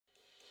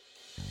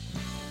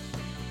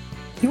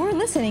You're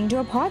listening to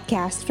a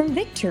podcast from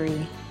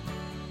Victory.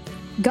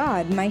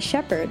 God, my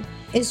shepherd,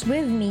 is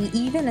with me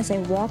even as I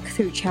walk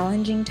through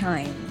challenging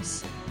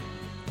times.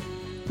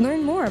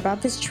 Learn more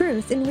about this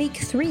truth in week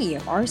 3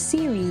 of our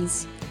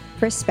series,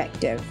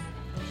 Perspective.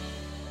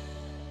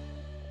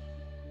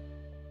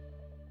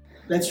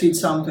 Let's read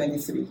Psalm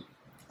 23,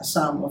 a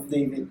psalm of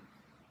David.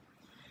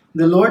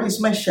 The Lord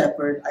is my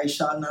shepherd, I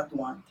shall not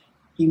want.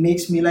 He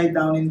makes me lie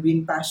down in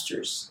green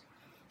pastures.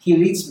 He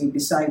leads me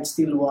beside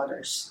still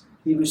waters.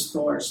 He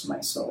restores my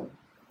soul.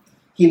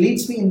 He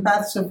leads me in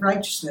paths of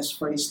righteousness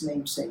for His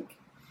name's sake.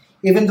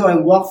 Even though I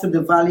walk through the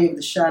valley of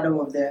the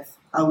shadow of death,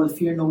 I will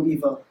fear no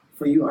evil,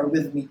 for you are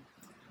with me.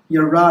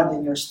 Your rod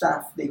and your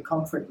staff, they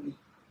comfort me.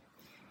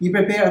 You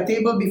prepare a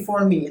table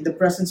before me in the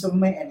presence of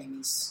my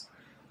enemies.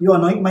 You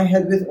anoint my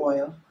head with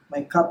oil,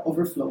 my cup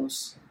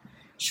overflows.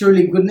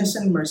 Surely goodness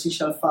and mercy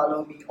shall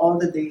follow me all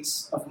the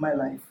days of my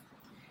life,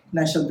 and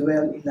I shall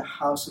dwell in the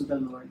house of the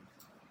Lord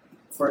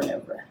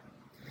forever.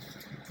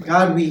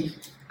 God, we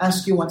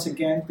ask you once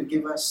again to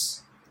give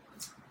us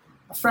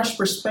a fresh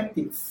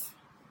perspective,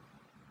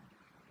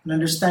 an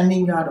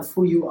understanding, God, of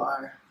who you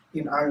are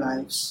in our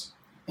lives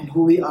and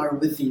who we are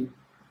with you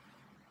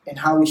and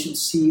how we should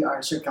see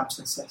our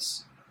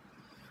circumstances.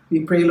 We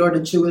pray, Lord,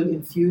 that you will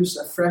infuse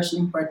a fresh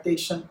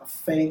impartation of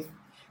faith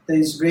that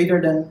is greater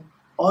than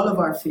all of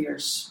our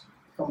fears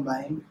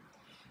combined.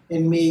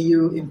 And may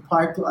you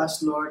impart to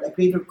us, Lord, a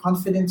greater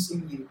confidence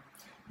in you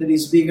that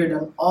is bigger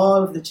than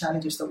all of the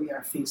challenges that we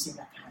are facing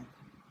at hand.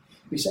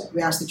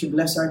 We ask that you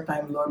bless our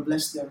time, Lord.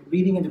 Bless the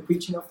reading and the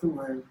preaching of the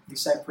word.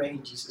 This I pray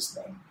in Jesus'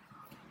 name.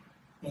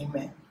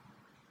 Amen.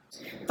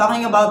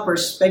 Talking about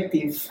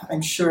perspective,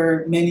 I'm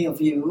sure many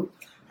of you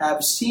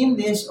have seen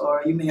this,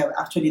 or you may have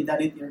actually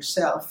done it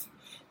yourself.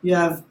 You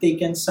have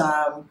taken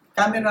some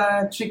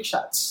camera trick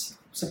shots.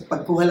 So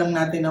pagkuha lang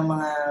natin ng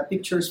mga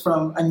pictures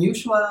from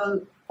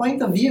unusual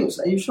point of views,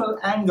 unusual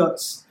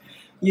angles.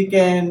 You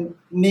can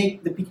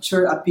make the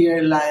picture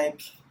appear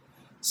like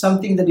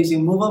something that is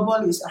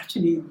immovable is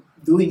actually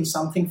doing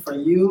something for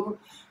you,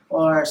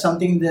 or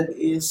something that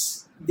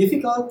is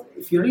difficult.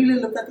 If you really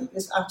look at it,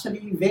 it's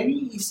actually very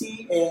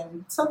easy,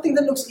 and something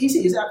that looks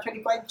easy is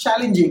actually quite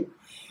challenging.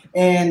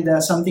 And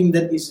something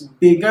that is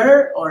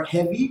bigger or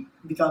heavy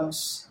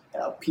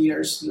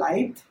appears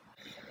light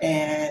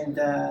and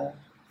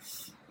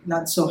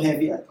not so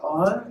heavy at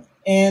all.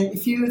 And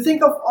if you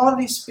think of all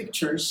these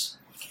pictures,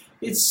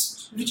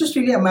 it's just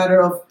really a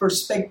matter of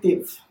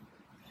perspective.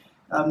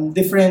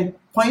 Different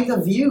point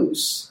of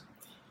views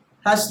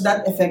has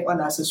that effect on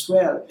us as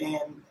well.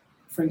 And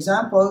for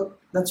example,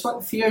 that's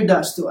what fear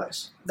does to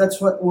us.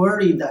 That's what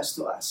worry does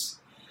to us.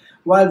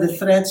 While the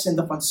threats and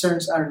the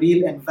concerns are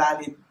real and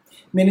valid,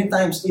 many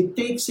times it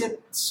takes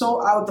it so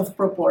out of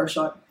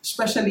proportion,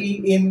 especially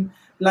in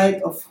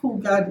light of who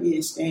God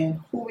is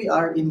and who we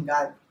are in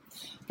God.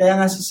 Kaya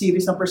nga sa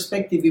series ng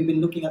Perspective, we've been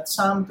looking at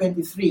Psalm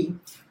 23.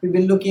 We've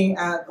been looking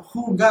at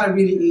who God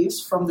really is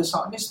from the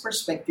psalmist's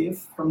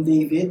perspective, from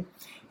David,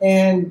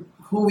 and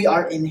who we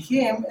are in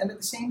Him. And at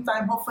the same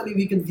time, hopefully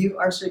we can view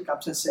our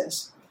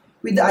circumstances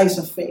with the eyes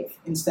of faith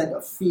instead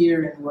of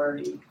fear and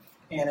worry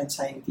and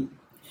anxiety.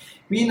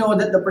 We know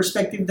that the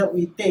perspective that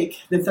we take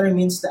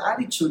determines the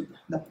attitude,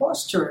 the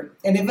posture,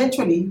 and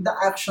eventually the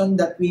action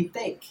that we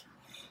take.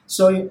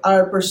 So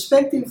our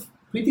perspective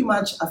pretty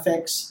much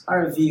affects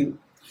our view.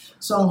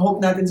 So ang hope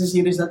natin sa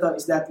series na to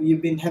is that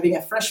we've been having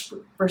a fresh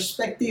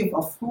perspective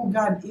of who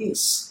God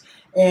is,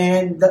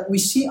 and that we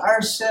see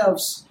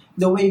ourselves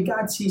the way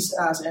God sees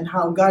us, and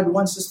how God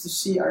wants us to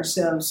see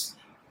ourselves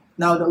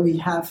now that we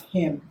have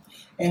Him,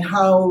 and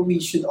how we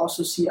should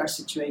also see our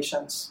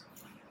situations,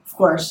 of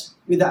course,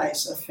 with the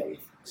eyes of faith.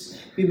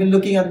 We've been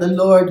looking at the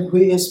Lord who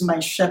is my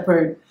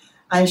shepherd,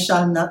 I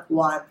shall not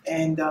want.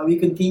 And we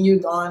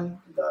continued on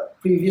the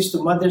previous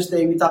to Mother's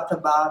Day. We talked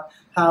about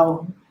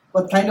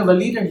what kind of a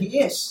leader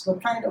He is,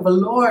 what kind of a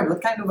Lord,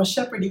 what kind of a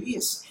shepherd He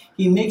is.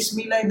 He makes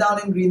me lie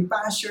down in green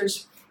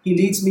pastures. He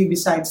leads me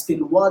beside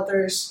still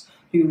waters.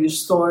 He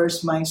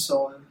restores my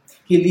soul.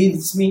 He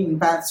leads me in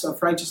paths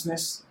of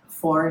righteousness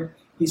for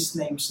His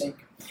name's sake.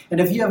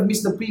 And if you have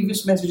missed the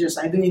previous messages,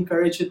 I do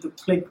encourage you to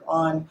click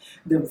on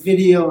the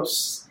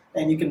videos,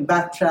 and you can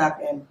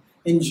backtrack and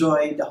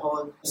enjoy the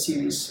whole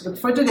series. But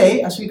for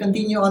today, as we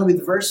continue on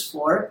with verse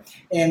 4,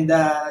 and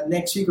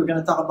next week we're going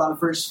to talk about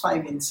verse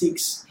 5 and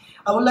 6,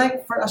 I would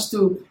like for us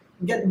to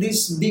get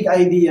this big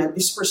idea,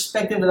 this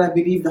perspective that I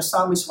believe the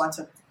psalmist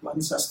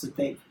wants us to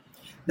take.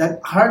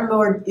 That our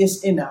Lord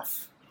is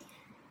enough,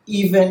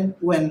 even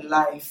when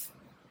life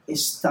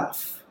is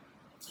tough.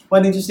 Why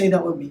did you say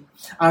that would be?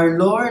 Our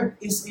Lord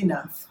is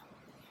enough,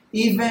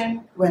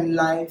 even when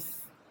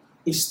life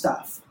is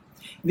tough.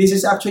 This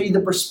is actually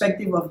the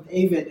perspective of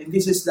David, and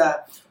this is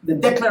the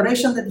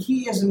declaration that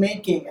he is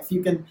making. If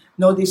you can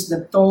notice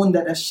the tone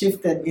that has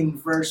shifted in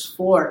verse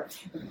 4,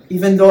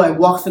 even though I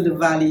walk through the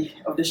valley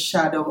of the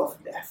shadow of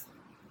death.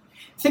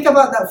 Think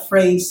about that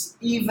phrase,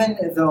 even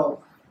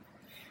though.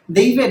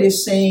 David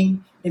is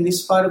saying in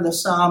this part of the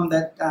psalm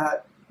that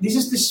this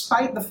is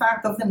despite the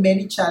fact of the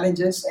many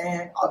challenges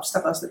and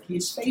obstacles that he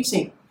is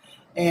facing.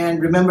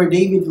 And remember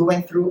David, who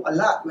went through a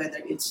lot,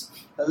 whether it's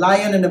the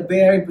lion and the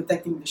bear and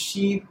protecting the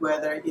sheep,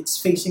 whether it's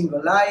facing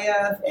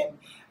Goliath,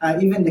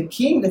 and even the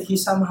king that he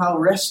somehow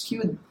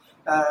rescued,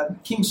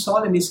 King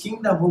Saul in his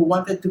kingdom, who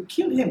wanted to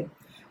kill him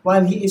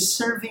while he is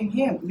serving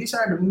him. These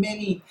are the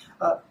many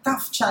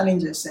tough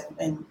challenges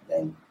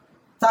and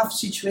tough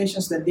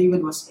situations that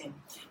David was in.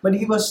 But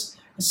he was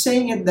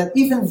saying it that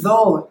even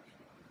though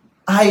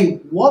I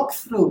walk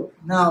through,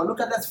 now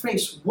look at that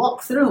phrase,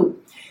 walk through.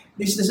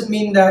 This doesn't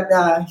mean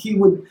that he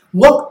would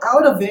walk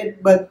out of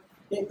it, but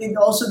it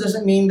also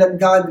doesn't mean that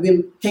God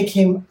will take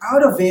him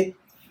out of it.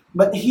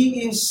 But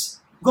he is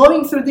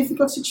going through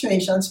difficult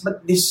situations,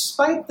 but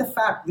despite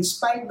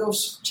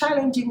those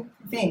challenging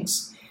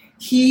things,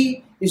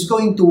 he is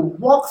going to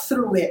walk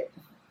through it.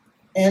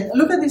 And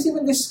look at this,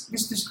 even this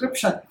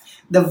description,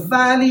 the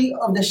valley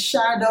of the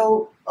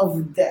shadow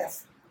of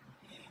death.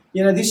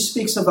 This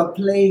speaks of a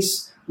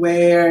place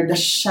where the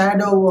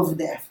shadow of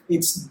death,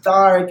 it's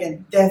dark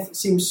and death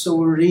seems so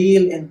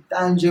real and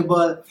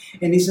tangible.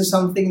 And this is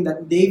something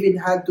that David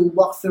had to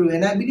walk through.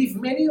 And I believe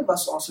many of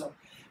us also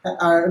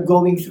are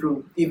going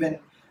through, even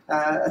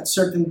at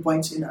certain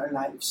points in our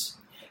lives.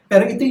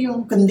 Pero ito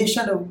yung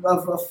condition of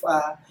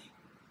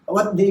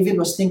what David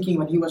was thinking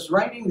when he was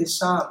writing this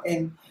psalm.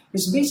 And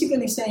he's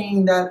basically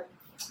saying that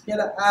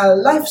a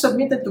life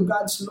submitted to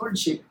God's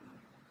lordship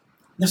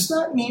does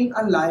not mean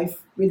a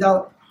life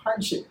without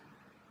hardship.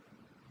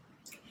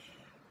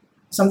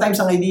 Sometimes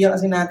ang idea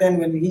kasi natin,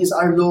 when He is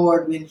our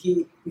Lord, when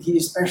He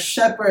is our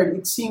shepherd,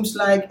 it seems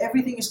like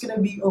everything is going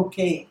to be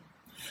okay.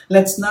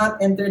 Let's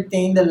not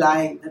entertain the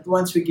lie that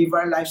once we give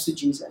our lives to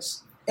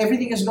Jesus,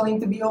 everything is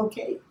going to be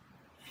okay.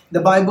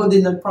 The Bible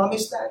did not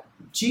promise that.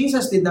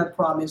 Jesus did not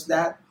promise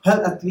that,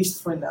 well, at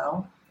least for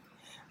now.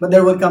 But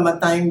there will come a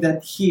time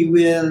that He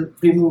will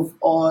remove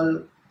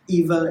all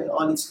evil and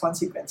all its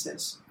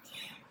consequences.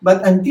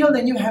 But until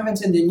the new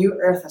heavens and the new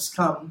earth has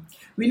come,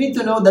 we need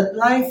to know that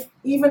life,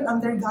 even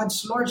under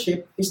God's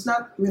lordship, is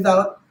not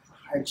without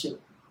hardship.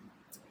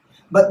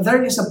 But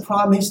there is a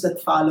promise that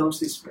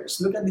follows this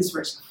verse. Look at this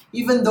verse.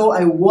 Even though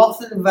I walk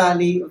through the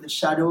valley of the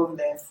shadow of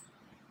death,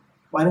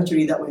 why don't you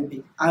read that with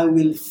me? I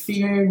will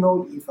fear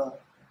no evil,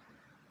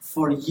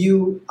 for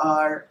you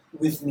are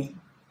with me.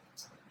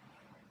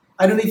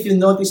 I don't know if you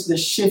noticed the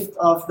shift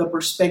of the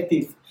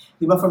perspective.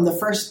 Diba, from the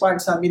first part,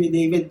 sabi ni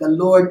David, the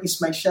Lord is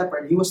my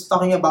shepherd. He was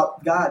talking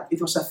about God.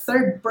 It was a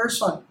third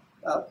person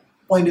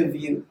point of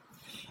view.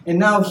 And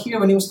now here,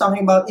 when he was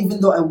talking about,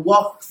 even though I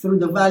walk through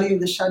the valley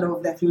of the shadow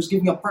of death, he was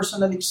giving a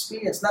personal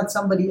experience, not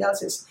somebody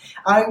else's.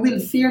 I will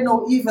fear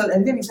no evil.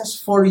 And then he says,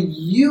 for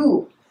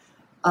you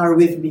are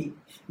with me.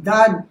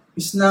 God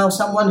is now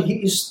someone he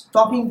is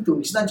talking to.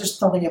 He's not just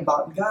talking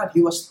about God.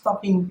 He was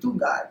talking to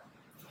God.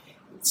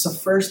 It's a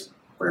first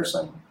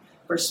person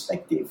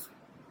perspective.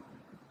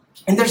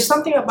 And there's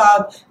something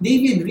about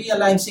David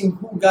realizing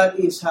who God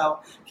is,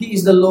 how He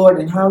is the Lord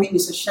and how He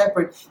is a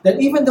shepherd,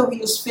 that even though he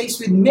is faced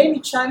with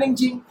many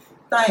challenging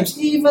times,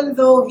 even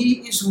though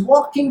he is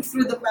walking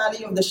through the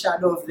valley of the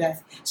shadow of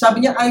death,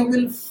 sabi niya, I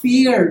will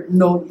fear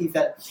no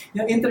evil.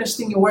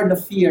 Interesting yung word of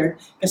fear,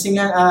 kasi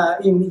nga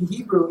in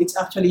Hebrew, it's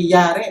actually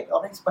yari.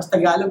 Okay, sa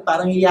Tagalog,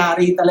 parang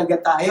yari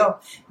talaga tayo.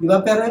 Di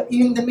ba? Pero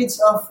in the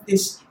midst of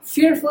these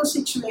fearful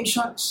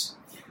situations,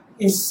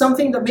 is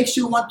something that makes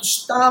you want to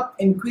stop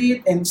and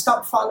quit and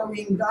stop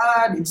following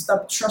God and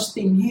stop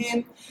trusting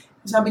Him.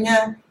 Sabi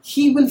niya,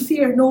 He will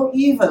fear no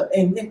evil.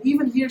 And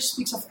even here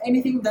speaks of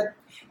anything that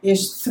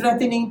is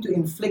threatening to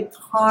inflict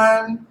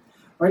harm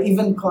or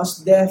even cause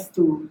death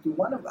to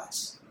one of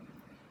us.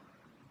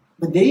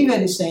 But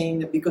David is saying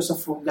that because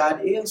of who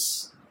God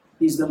is,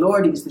 He's the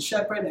Lord, He's the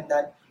shepherd, and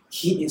that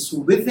He is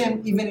with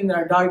him even in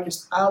our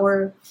darkest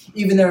hour,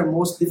 even in our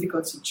most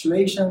difficult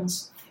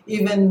situations.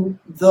 Even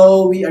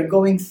though we are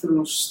going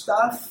through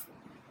stuff,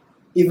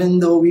 even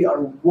though we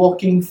are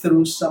walking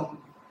through some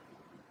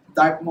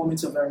dark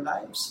moments of our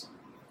lives,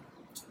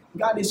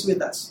 God is with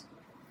us.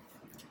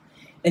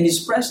 And His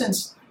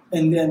presence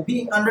and then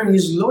being under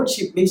His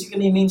lordship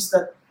basically means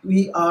that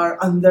we are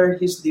under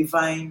His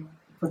divine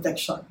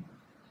protection.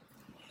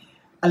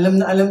 Alam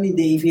na alam ni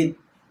David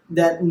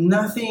that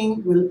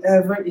nothing will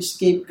ever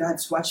escape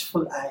God's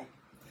watchful eye.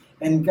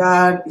 And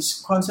God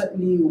is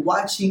constantly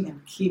watching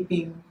and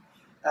keeping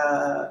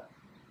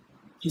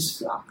His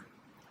flock.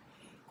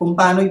 Kung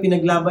paano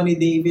ipinaglaban ni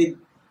David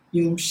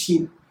yung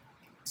sheep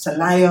sa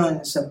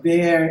lion, sa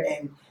bear,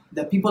 and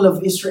the people of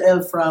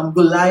Israel from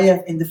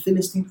Goliath and the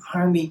Philistine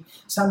army.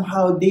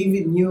 Somehow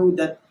David knew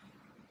that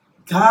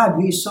God,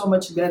 who is so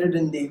much better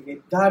than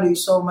David, God, who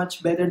is so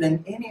much better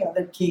than any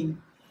other king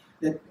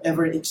that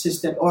ever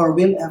existed or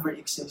will ever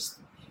exist,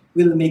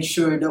 will make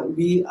sure that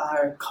we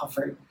are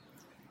covered,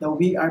 that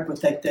we are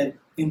protected,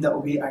 and that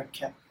we are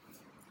kept.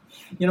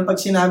 Pag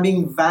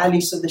sinabing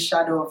valleys of the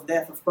shadow of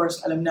death, of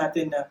course, alam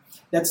natin na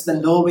that's the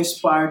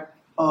lowest part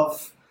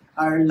of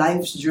our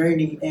life's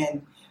journey.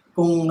 And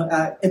kung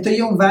ito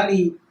yung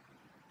valley,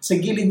 sa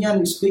gilid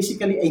niyan is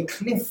basically a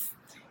cliff.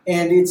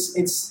 And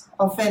it's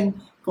often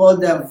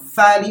called the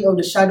valley of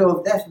the shadow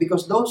of death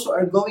because those who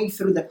are going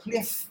through the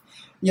cliff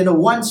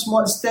one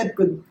small step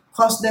could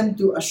cause them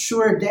to a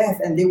sure death,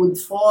 and they would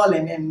fall,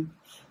 and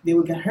they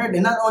would get hurt.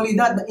 And not only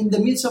that, but in the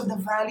midst of the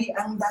valley,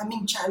 ang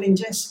daming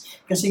challenges.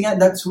 Kasi nga,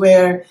 that's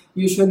where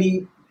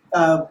usually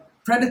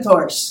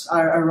predators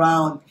are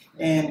around.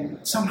 And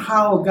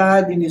somehow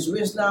God, in His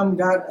wisdom,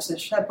 God as a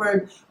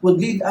shepherd, would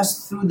lead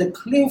us through the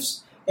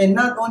cliffs. And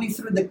not only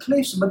through the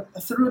cliffs, but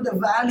through the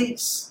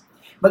valleys.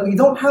 But we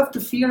don't have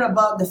to fear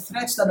about the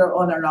threats that are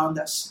all around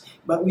us.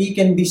 But we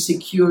can be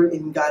secure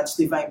in God's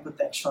divine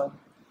protection.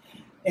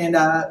 And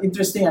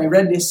interesting, I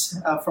read this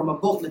from a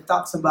book that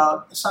talks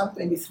about Psalm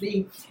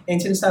 23.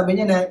 And sinasabi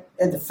niya na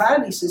the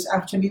valleys is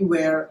actually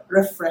where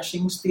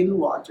refreshing still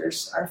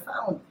waters are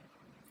found.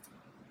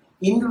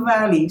 In the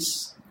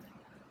valleys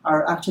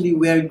are actually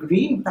where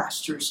green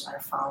pastures are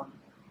found.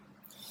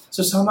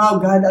 So somehow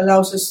God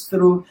allows us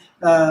through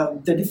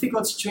the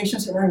difficult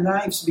situations in our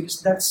lives, because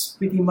that's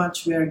pretty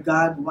much where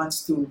God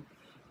wants to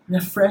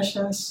refresh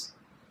us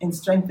and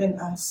strengthen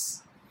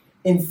us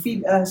and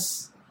feed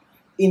us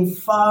in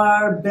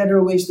far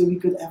better ways than we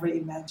could ever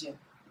imagine.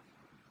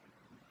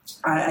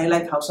 I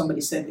like how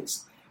somebody said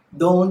this.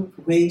 Don't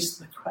waste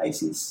the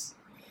crisis.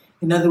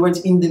 In other words,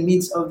 in the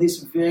midst of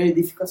this very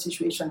difficult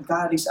situation,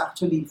 God is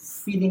actually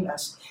feeding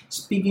us,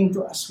 speaking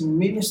to us,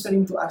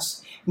 ministering to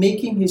us,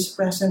 making His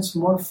presence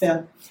more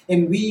felt.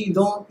 And we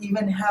don't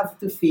even have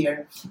to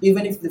fear,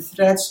 even if the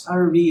threats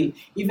are real,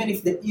 even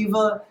if the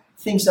evil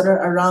things that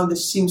are around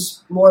us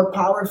seems more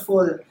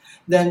powerful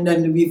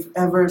than we've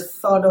ever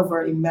thought of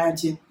or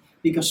imagined,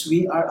 because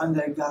we are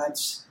under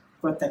God's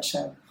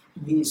protection.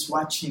 And He is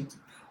watching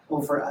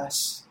over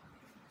us.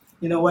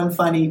 One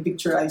funny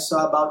picture I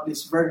saw about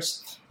this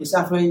verse is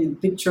actually a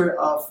picture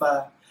of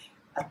a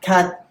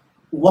cat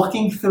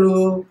walking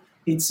through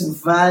its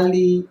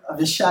valley of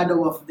the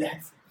shadow of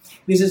death.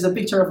 This is a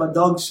picture of a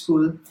dog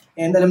school,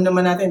 and alam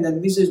naman natin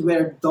that this is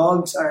where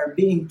dogs are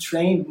being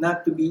trained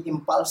not to be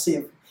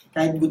impulsive.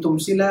 Kahit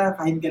gutom sila,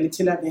 kahit galit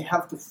sila, they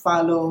have to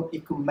follow a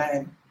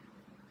command.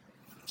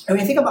 And when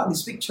you think about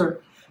this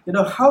picture,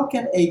 how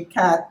can a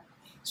cat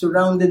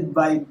surrounded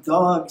by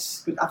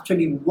dogs could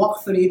actually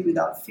walk through it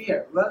without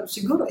fear? Well,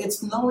 siguro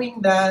it's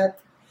knowing that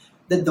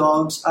the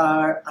dogs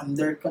are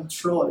under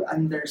control,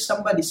 under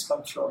somebody's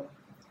control.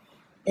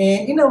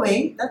 And in a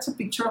way, that's a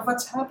picture of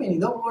what's happening.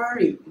 Don't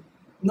worry.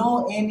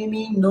 No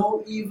enemy,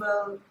 no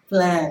evil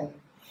plan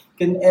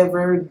can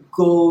ever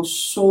go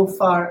so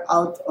far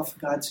out of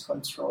God's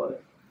control.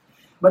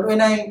 But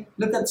when I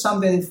look at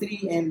Psalm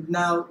 23 and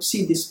now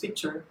see this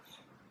picture,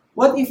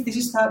 what if this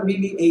is not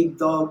really a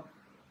dog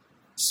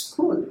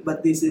school,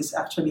 but this is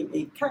actually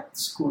a cat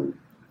school?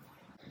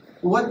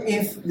 What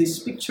if this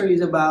picture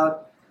is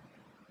about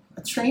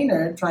a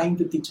trainer trying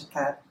to teach a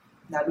cat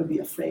not to be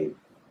afraid?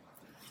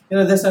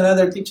 There's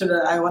another picture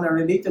that I want to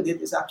relate to.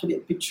 It is actually a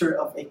picture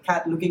of a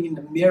cat looking in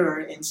the mirror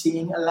and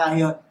seeing a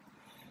lion.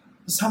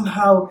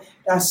 Somehow,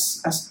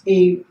 as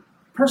a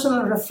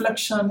personal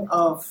reflection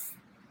of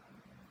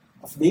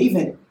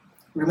David.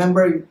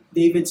 Remember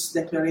David's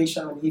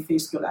declaration when he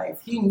faced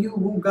Goliath. He knew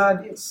who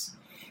God is.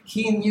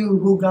 He knew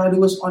who God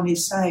was on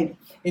his side.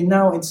 And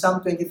now in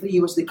Psalm 23,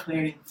 he was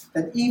declaring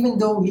that even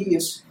though he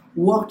is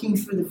walking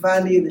through the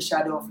valley of the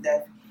shadow of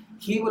death,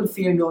 he will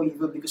fear no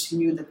evil because he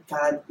knew that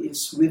God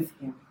is with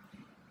him.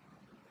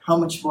 How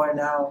much more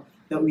now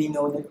that we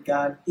know that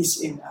God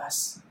is in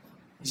us.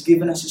 He's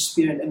given us His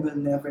Spirit and will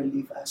never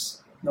leave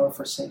us nor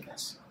forsake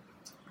us.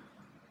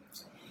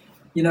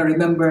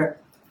 Remember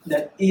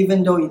that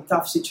even though in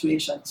tough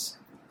situations,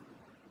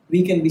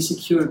 we can be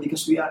secure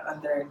because we are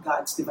under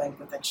God's divine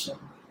protection.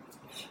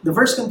 The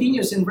verse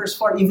continues in verse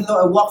 4, even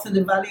though I walk through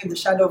the valley of the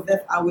shadow of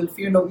death, I will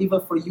fear no evil,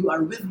 for you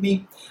are with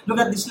me. Look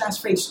at this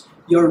last phrase.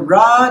 Your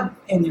rod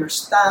and your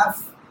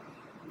staff,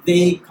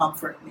 they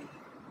comfort me.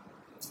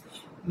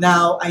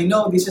 Now, I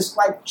know this is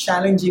quite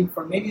challenging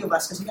for many of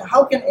us, because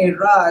how can a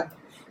rod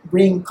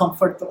bring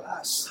comfort to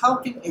us? How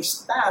can a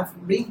staff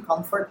bring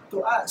comfort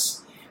to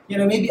us?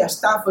 Maybe a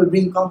staff will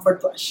bring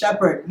comfort to a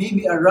shepherd.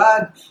 Maybe a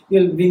rod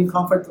will bring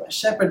comfort to a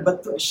shepherd.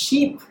 But to a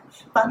sheep,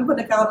 paano ba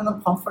nagkakaroon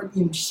ng comfort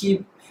yung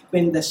sheep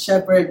when the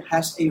shepherd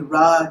has a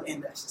rod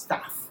and a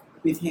staff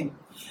with him?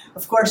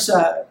 Of course,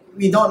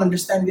 we don't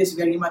understand this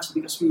very much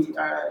because we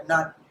are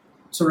not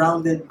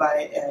surrounded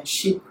by a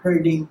sheep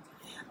herding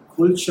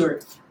culture.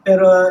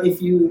 Pero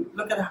if you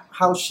look at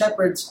how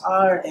shepherds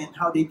are and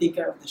how they take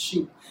care of the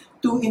sheep,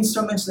 two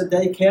instruments that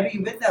they carry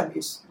with them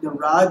is the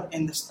rod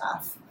and the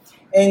staff.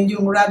 And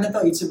yung rod na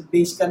to, it's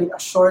basically a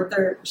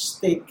shorter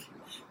stick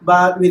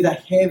but with a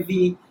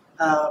heavy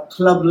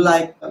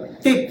club-like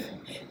tip.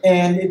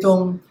 And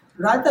itong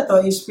rod na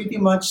to is pretty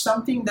much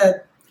something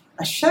that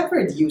a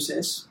shepherd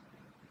uses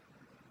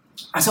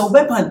as a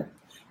weapon.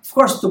 Of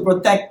course, to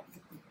protect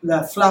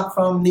the flock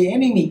from the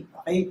enemy.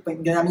 Okay? Pag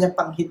ginamit niya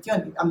pang hit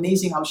yun.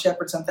 Amazing how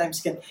shepherds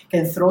sometimes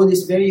can throw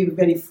this very,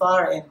 very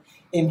far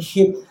and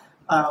hit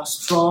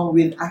strong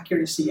with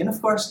accuracy. And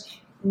of course,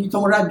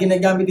 itong rod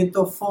ginagamit din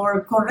to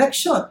for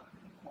correction.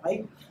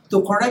 Okay?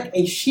 To correct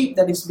a sheep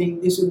that is being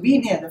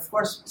disobedient. Of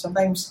course,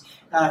 sometimes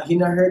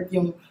hinahurt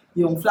yung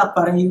yung flock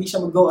para hindi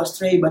siya mag-go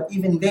astray, but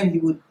even then, he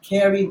would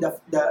carry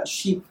the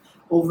sheep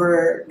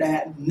over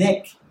the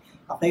neck,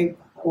 okay,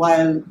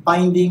 while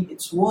binding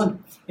its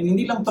wound. And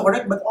hindi lang to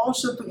correct, but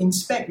also to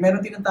inspect.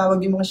 Meron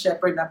tinatawag yung mga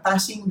shepherd na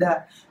passing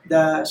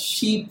the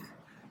sheep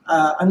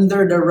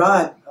under the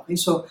rod. Okay,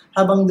 so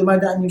habang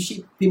dumadaan yung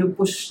sheep,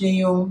 pinupush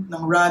niya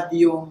ng rod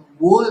yung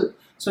wool,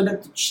 so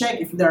that to check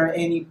if there are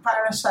any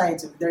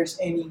parasites, if there's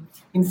any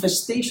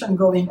infestation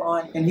going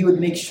on, and he would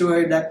make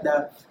sure that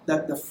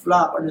the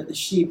flock or that the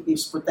sheep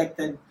is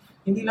protected,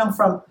 hindi lang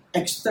from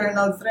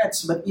external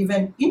threats, but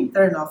even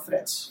internal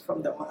threats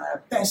from the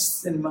mga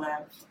pests and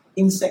mga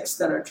insects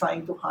that are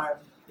trying to harm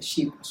the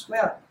sheep as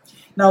well.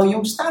 Now,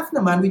 yung staff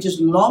naman, which is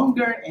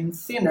longer and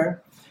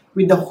thinner,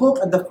 with the hook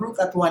at the crook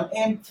at one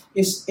end,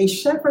 is a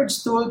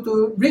shepherd's tool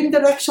to bring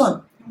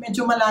direction.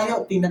 Medyo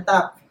malayo,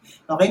 tinatap.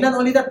 Okay, not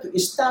only that, to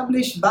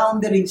establish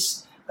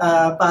boundaries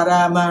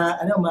para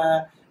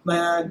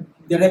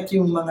ma-direct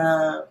yung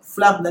mga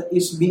flock that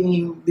is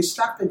being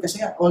distracted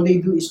kasi all they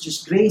do is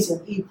just graze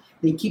and eat.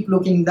 They keep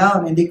looking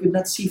down and they could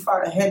not see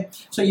far ahead.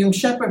 So yung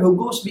shepherd who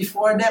goes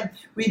before them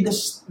with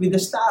the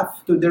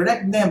staff to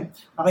direct them,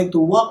 okay, to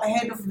walk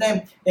ahead of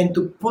them and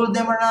to pull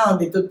them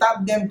around and to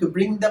tap them, to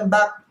bring them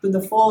back to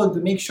the fold, to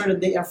make sure that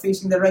they are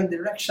facing the right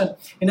direction.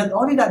 And not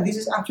only that, this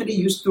is actually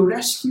used to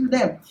rescue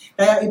them.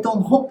 Kaya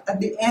itong hook at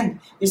the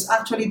end is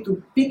actually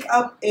to pick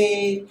up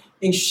a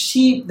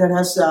sheep that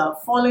has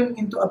fallen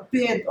into a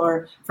pit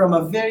or from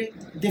a very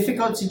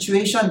difficult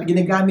situation.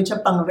 Ginagamit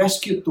siya pang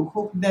rescue to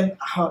hook them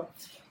out.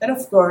 And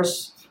of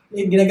course,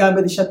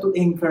 ginagamit siya to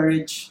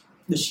encourage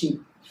the sheep.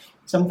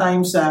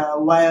 Sometimes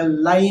while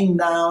lying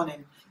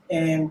down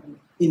and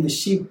in the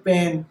sheep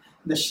pen,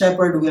 the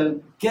shepherd will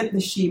get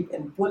the sheep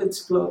and pull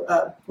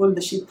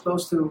the sheep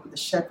close to the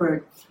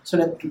shepherd so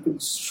that he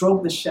could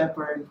stroke the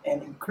shepherd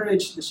and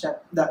encourage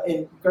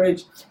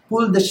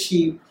pull the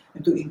sheep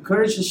and to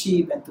encourage the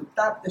sheep and to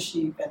tap the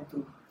sheep and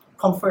to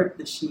comfort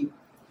the sheep,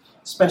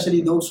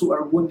 especially those who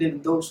are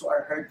wounded, those who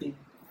are hurting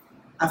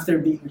after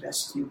being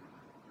rescued.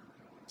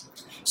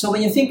 So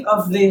when you think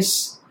of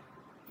these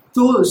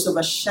tools of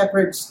a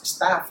shepherd's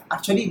staff,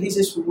 actually this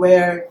is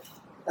where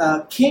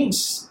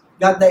kings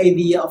got the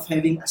idea of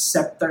having a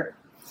scepter.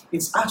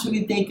 It's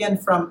actually taken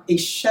from a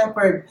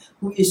shepherd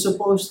who is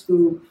supposed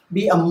to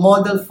be a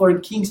model for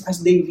kings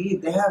as they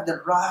lead. They have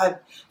the rod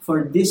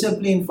for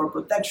discipline, for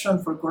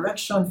protection, for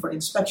correction, for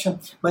inspection,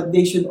 but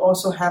they should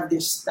also have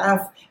this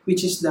staff,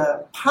 which is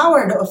the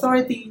power, the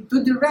authority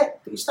to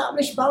direct, to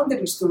establish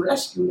boundaries, to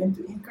rescue, and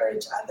to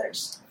encourage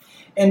others.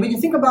 And when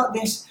you think about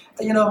this,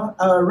 a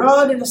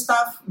rod and a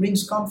staff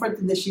brings comfort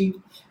to the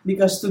sheep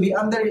because to be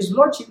under his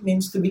lordship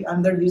means to be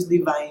under his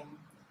divine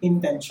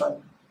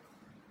intention.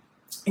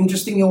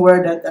 Interesting yung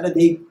word that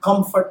they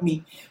comfort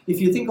me. If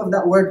you think of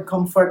that word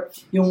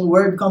comfort, yung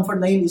word comfort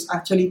na yun is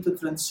actually to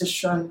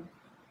transition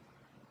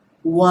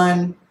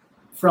from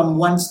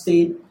one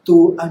state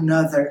to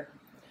another.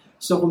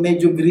 So kung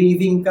medyo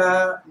grieving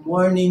ka,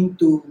 mourning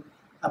to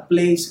a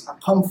place, a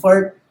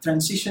comfort,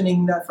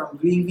 transitioning that from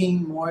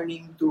grieving,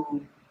 mourning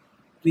to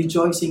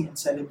rejoicing and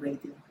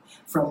celebrating.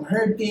 From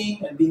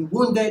hurting and being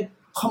wounded,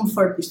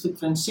 comfort is to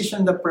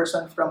transition the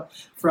person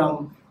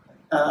from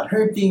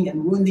hurting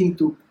and wounding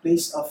to a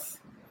place of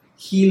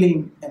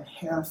healing and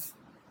health.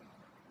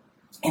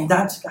 And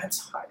that's God's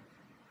heart.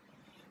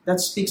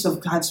 That speaks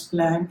of God's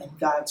plan and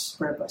God's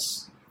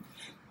purpose.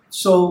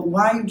 So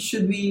why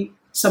should we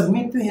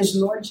submit to His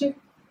Lordship?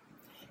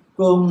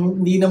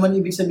 Kung hindi naman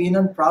ibig sabihin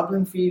ng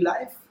problem-free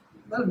life,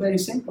 well, very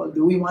simple.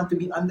 Do we want to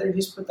be under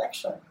His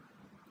protection?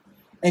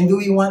 And do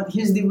we want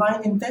His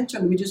divine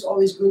intention, which is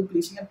always good,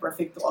 pleasing, and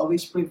perfect, to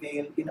always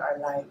prevail in our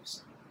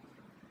lives?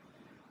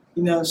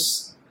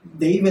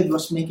 David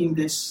was making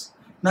this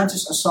not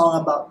just a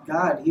song about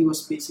God. He was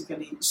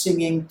basically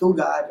singing to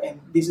God, and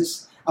this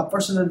is a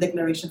personal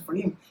declaration for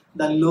him.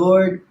 The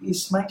Lord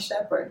is my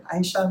shepherd.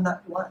 I shall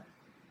not want.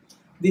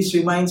 This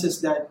reminds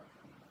us that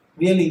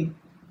really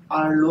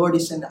our Lord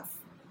is enough,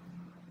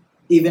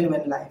 even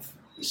when life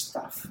is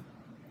tough.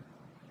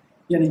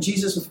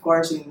 Jesus, of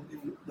course, in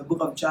the book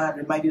of John,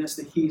 reminded us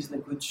that He is the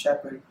good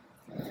shepherd.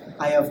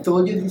 I have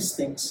told you these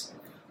things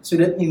so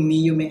that in me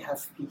you may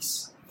have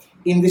peace.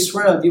 In this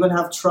world you will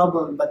have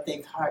trouble, but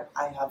take heart,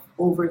 I have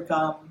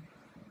overcome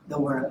the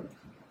world.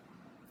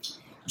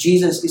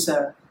 Jesus is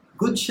a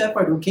good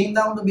shepherd who came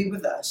down to be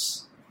with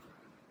us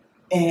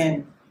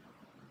and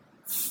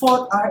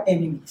fought our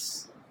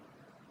enemies,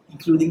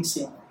 including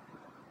sin,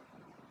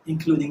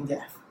 including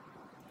death.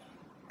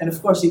 And of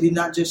course, He did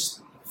not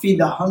just feed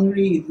the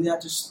hungry, He did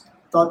not just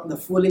taught the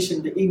foolish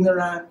and the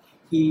ignorant,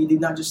 He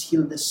did not just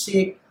heal the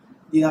sick,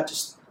 He did not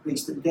just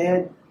raise the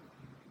dead,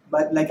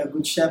 but like a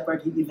good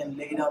shepherd, He even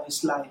laid down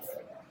His life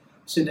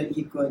so that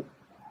He could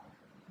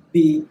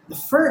be the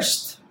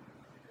first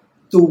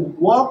to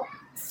walk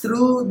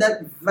through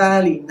that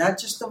valley, not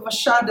just of a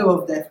shadow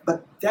of death,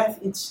 but death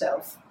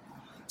itself,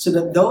 so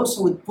that those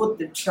who would put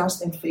their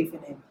trust and faith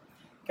in Him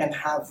can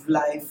have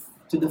life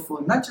to the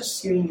full, not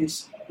just here in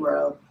this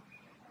world,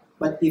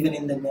 but even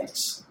in the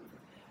next.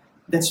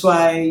 That's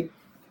why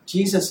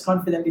Jesus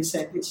confidently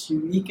said this,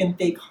 we can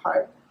take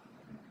heart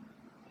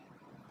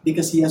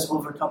because He has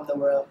overcome the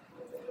world.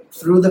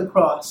 Through the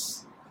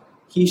cross,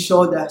 He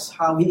showed us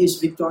how He is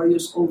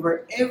victorious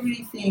over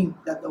everything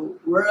that the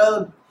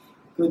world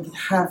could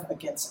have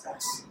against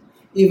us.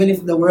 Even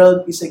if the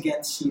world is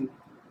against you,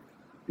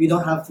 we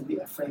don't have to be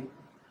afraid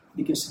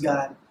because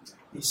God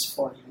is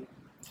for you.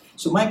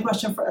 So my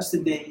question for us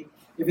today,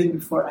 even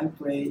before I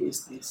pray,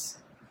 is this.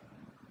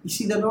 Is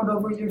He the Lord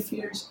over your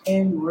fears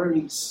and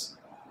worries?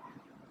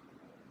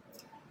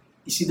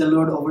 Is He the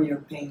Lord over your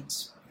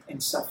pains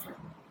and suffering?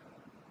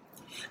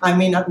 I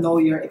may not know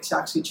your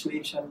exact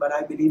situation, but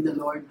I believe the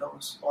Lord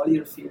knows all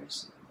your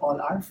fears, all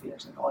our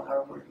fears, and all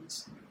our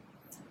worries.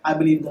 I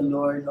believe the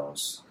Lord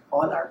knows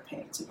all our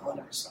pains and all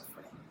our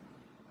suffering.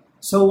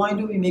 So why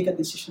do we make a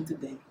decision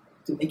today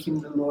to make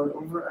Him the Lord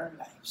over our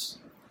lives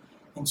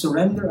and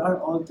surrender our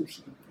all to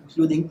Him,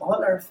 including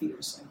all our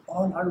fears and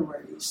all our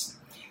worries,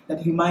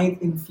 that He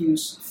might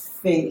infuse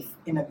faith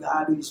in a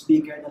God who is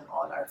bigger than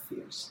all our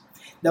fears,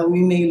 that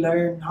we may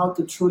learn how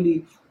to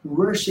truly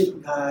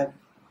worship God,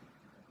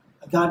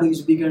 a God who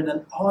is bigger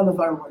than all of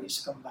our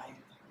worries combined.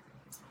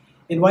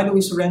 And why do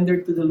we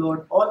surrender to the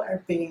Lord all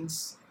our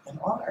pains and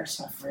all our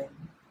suffering,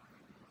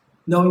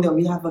 knowing that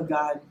we have a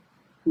God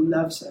who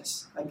loves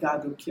us, a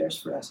God who cares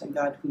for us, a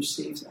God who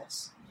saves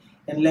us,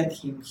 and let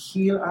Him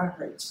heal our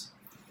hurts,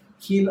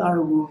 heal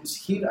our wounds,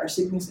 heal our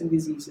sickness and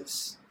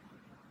diseases,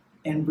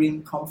 and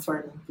bring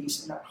comfort and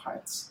peace in our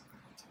hearts,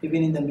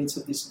 even in the midst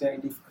of this very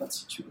difficult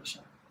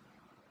situation.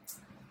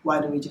 Why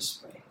do we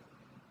just pray?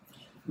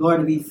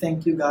 Lord, we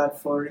thank You, God,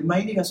 for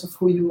reminding us of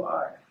who You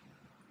are,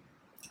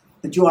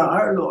 that You are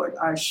our Lord,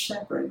 our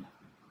shepherd,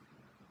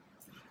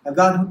 a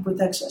God who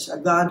protects us, a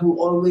God who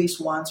always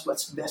wants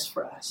what's best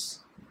for us.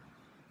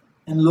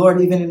 And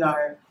Lord, even in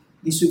our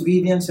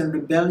disobedience and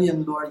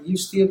rebellion, Lord, You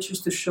still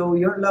choose to show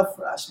Your love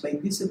for us by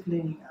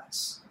disciplining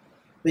us,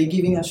 by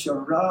giving us Your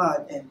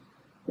rod and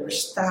Your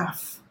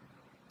staff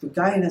to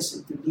guide us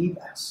and to lead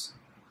us.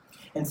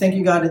 And thank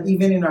You, God, that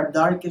even in our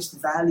darkest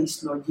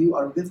valleys, Lord, You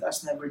are with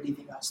us, never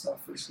leaving us nor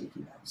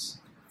forsaking us.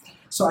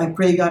 So I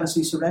pray, God, as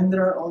we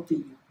surrender our all to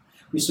You,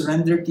 we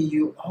surrender to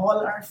You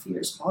all our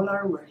fears, all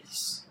our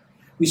worries.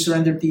 We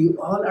surrender to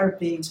You all our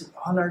pains and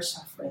all our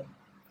suffering.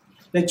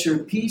 Let Your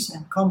peace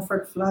and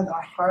comfort flood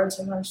our hearts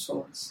and our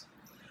souls.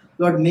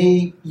 Lord,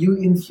 may You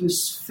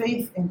infuse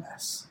faith in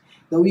us,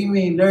 that we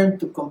may learn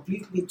to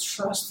completely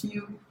trust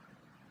You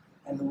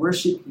and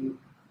worship You.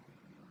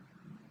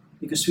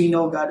 Because we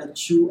know, God,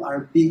 that You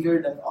are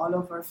bigger than all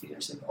of our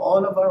fears and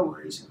all of our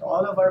worries and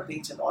all of our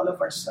pains and all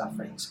of our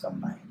sufferings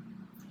combined.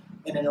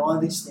 And in all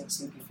these things,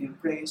 we give You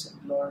praise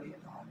and glory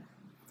and honor.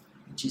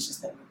 In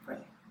Jesus' name we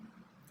pray.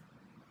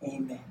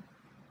 Amen.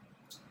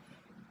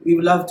 We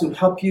would love to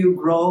help you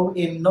grow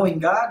in knowing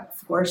God.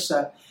 Of course,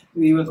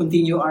 we will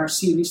continue our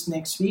series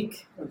next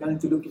week. We're going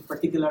to look in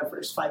particular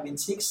verse 5 and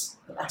 6,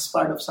 the last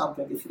part of Psalm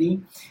 23.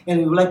 And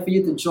we would like for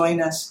you to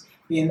join us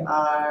in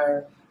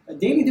our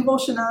daily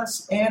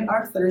devotionals and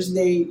our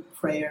Thursday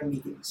prayer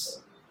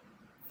meetings.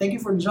 Thank you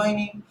for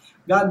joining.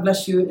 God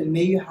bless you, and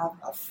may you have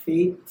a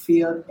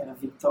faith-filled and a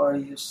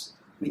victorious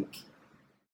week.